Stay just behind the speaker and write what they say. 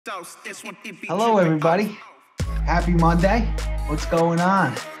Hello, everybody. Happy Monday. What's going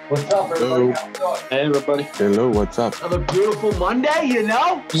on? What's up, everybody? Hey, everybody. Hello, what's up? Another beautiful Monday, you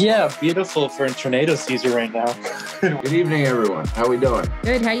know? Yeah, beautiful for tornado season right now. Good evening, everyone. How we doing?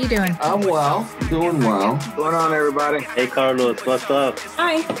 Good. How you doing? I'm well. Doing well. What's going on, everybody? Hey, Carlos, what's up?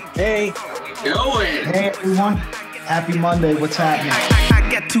 Hi. Hey. Going. Hey, everyone. Happy Monday. What's happening? I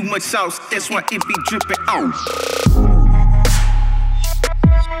get too much sauce, that's why it be dripping out.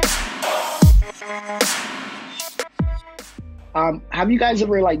 Have you guys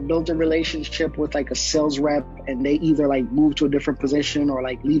ever built a relationship with a sales rep and they either move to a different position or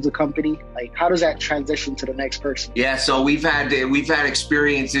leave the company? How does that transition to the next person? Yeah, so we've had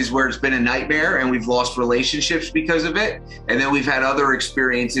experiences where it's been a nightmare and we've lost relationships because of it, and then we've had other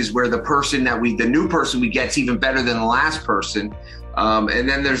experiences where the new person we get's even better than the last person, and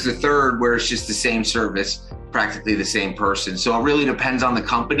then there's the third where it's just the same service, practically the same person. So it really depends on the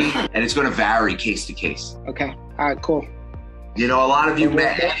company, and it's going to vary case to case. Okay, all right, cool. You know, a lot of you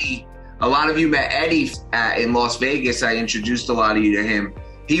met Eddie. In Las Vegas. I introduced a lot of you to him.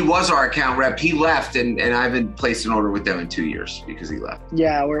 He was our account rep. He left, and I haven't placed an order with them in 2 years because he left.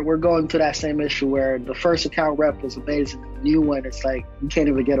 Yeah, we're going through that same issue where the first account rep was amazing. The new one, it's you can't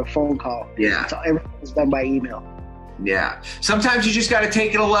even get a phone call. Yeah. So everything's done by email. Yeah. Sometimes you just got to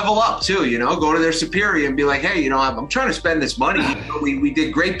take it a level up too, go to their superior and be like, hey, I'm trying to spend this money. We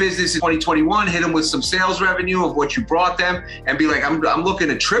did great business in 2021, hit them with some sales revenue of what you brought them and be like, I'm looking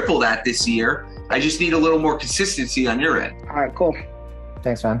to triple that this year. I just need a little more consistency on your end. All right, cool.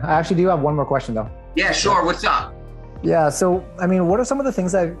 Thanks, man. I actually do have one more question though. Yeah, sure. What's up? Yeah. So, what are some of the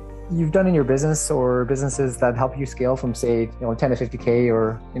things that you've done in your business or businesses that help you scale from say, 10 to 50K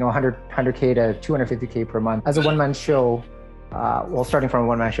or, 100K to 250K per month as a one-man show? Starting from a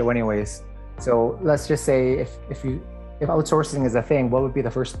one-man show anyways. So let's just say if outsourcing is a thing, what would be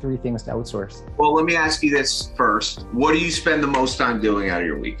the first 3 things to outsource? Well, let me ask you this first. What do you spend the most time doing out of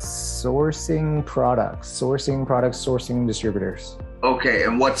your week? Sourcing products, sourcing distributors. Okay,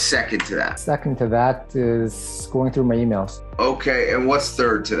 and what's second to that? Second to that is going through my emails. Okay, and what's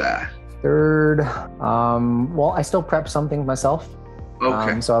third to that? Third, I still prep something myself.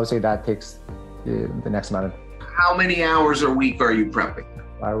 Okay. So obviously that takes the next amount of. How many hours a week are you prepping?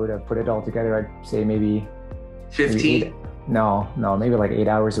 If I were to put it all together, I'd say maybe 15? Maybe 8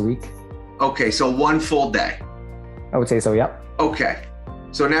 hours a week. Okay, so 1 full day. I would say so, yep. Okay.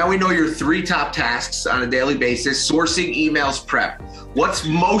 So now we know your 3 top tasks on a daily basis: sourcing, emails, prep. What's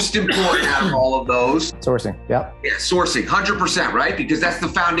most important out of all of those? Sourcing, yep. Yeah, sourcing, 100%, right? Because that's the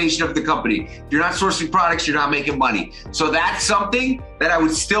foundation of the company. If you're not sourcing products, you're not making money. So that's something that I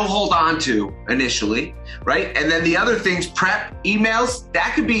would still hold on to initially, right? And then the other things, prep, emails,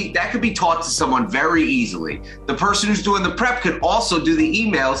 that could be taught to someone very easily. The person who's doing the prep could also do the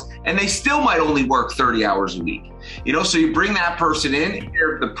emails, and they still might only work 30 hours a week. So you bring that person in,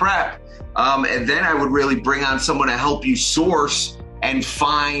 the prep, and then I would really bring on someone to help you source and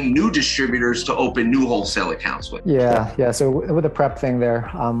find new distributors to open new wholesale accounts with. Yeah. So with the prep thing there,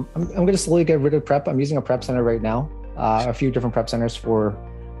 I'm going to slowly get rid of prep. I'm using a prep center right now, a few different prep centers for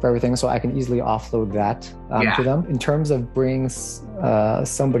everything, so I can easily offload that to them. In terms of bringing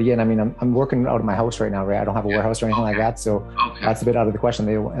somebody in, I'm working out of my house right now, right? I don't have a warehouse or anything like that, so that's a bit out of the question.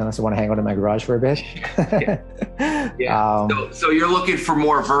 Unless I want to hang out in my garage for a bit. So you're looking for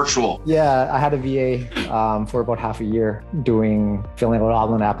more virtual? Yeah, I had a VA for about half a year filling out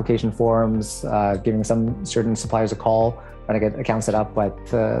online application forms, giving some certain suppliers a call, trying to get accounts set up, but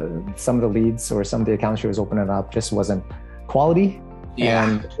some of the leads or some of the accounts she was opening up just wasn't quality.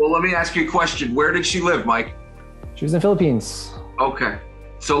 Yeah. Well, let me ask you a question. Where did she live, Mike? She was in the Philippines. Okay.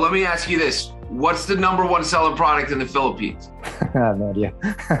 So let me ask you this. What's the #1 selling product in the Philippines? I have no idea.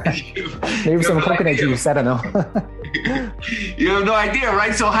 Maybe some coconut juice. I don't know. You have no idea,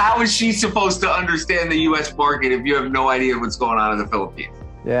 right? So how is she supposed to understand the U.S. market if you have no idea what's going on in the Philippines?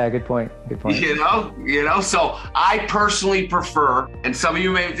 Yeah, good point. So I personally prefer, and some of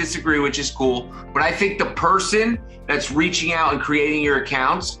you may disagree, which is cool, but I think the person that's reaching out and creating your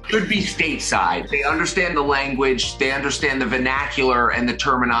accounts should be stateside. They understand the language, they understand the vernacular and the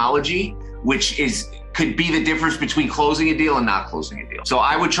terminology, which could be the difference between closing a deal and not closing a deal. So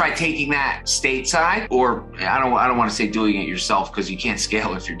I would try taking that stateside, or I don't want to say doing it yourself, because you can't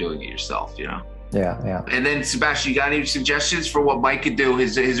scale if you're doing it yourself, Yeah. And then Sebastian, you got any suggestions for what Mike could do?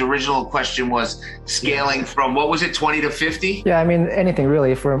 His original question was scaling from, what was it, 20 to 50? Yeah, anything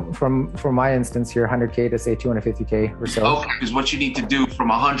really. From my instance here, 100K to say 250K or so. Okay, because what you need to do from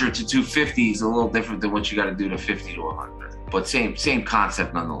 100 to 250 is a little different than what you got to do to 50 to 100. but same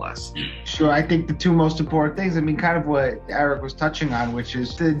concept nonetheless. Sure. I think the two most important things, I mean, kind of what Eric was touching on, which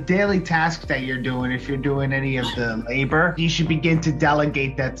is the daily tasks that you're doing. If you're doing any of the labor, you should begin to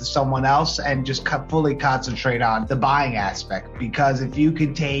delegate that to someone else and just fully concentrate on the buying aspect. Because if you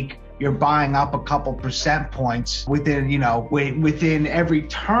could take you're buying up a couple percent points within, within every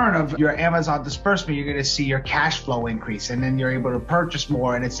turn of your Amazon disbursement, you're going to see your cash flow increase, and then you're able to purchase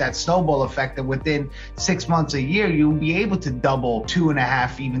more. And it's that snowball effect that within 6 months, a year, you'll be able to double,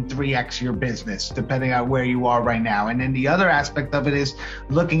 2.5, even 3x your business, depending on where you are right now. And then the other aspect of it is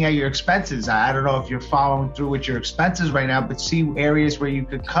looking at your expenses. I don't know if you're following through with your expenses right now, but see areas where you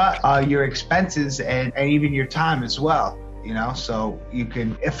could cut your expenses and even your time as well. So you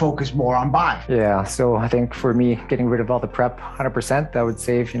can focus more on buying. Yeah. So I think for me, getting rid of all the prep 100%, that would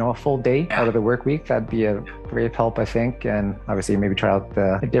save, a full day out of the work week. That'd be a great help, I think. And obviously maybe try out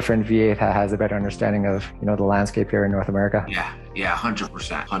a different VA that has a better understanding of, the landscape here in North America. Yeah,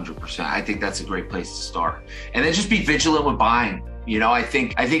 100%. I think that's a great place to start. And then just be vigilant with buying. I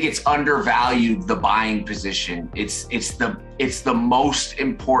think it's undervalued, the buying position. It's the most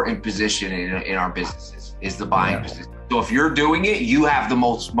important position in our businesses is the buying position. So if you're doing it, you have the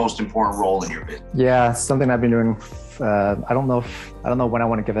most important role in your business. Yeah, something I've been doing. I don't know when I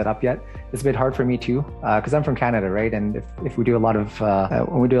want to give that up yet. It's a bit hard for me too, because I'm from Canada, right? And if we do a lot of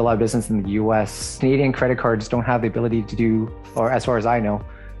when we do a lot of business in the US, Canadian credit cards don't have the ability to do, or as far as I know,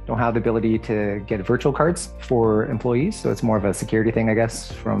 don't have the ability to get virtual cards for employees. So it's more of a security thing, I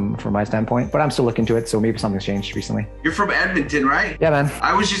guess, from my standpoint. But I'm still looking into it, so maybe something's changed recently. You're from Edmonton, right? Yeah, man.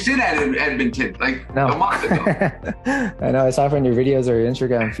 I was just in Edmonton a month ago. I know. I saw it from your videos or your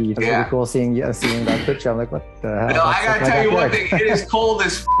Instagram feed. It was really cool seeing that picture. I'm like, what the hell? No, I gotta tell you one thing. It is cold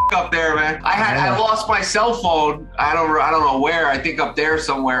as up there, man. I lost my cell phone. I don't know where. I think up there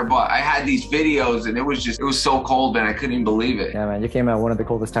somewhere. But I had these videos, and it was so cold, man. I couldn't even believe it. Yeah, man. You came out one of the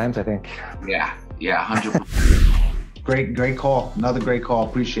coldest times, I think. Yeah, 100%. Great call. Another great call.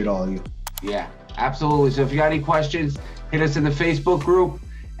 Appreciate all of you. Yeah, absolutely. So if you got any questions, hit us in the Facebook group,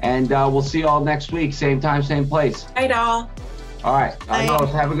 and we'll see you all next week. Same time, same place. Night all. All right.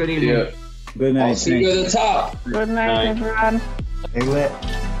 Have a good evening. Good night. I'll see you at the top. Good night, everyone. Stay lit.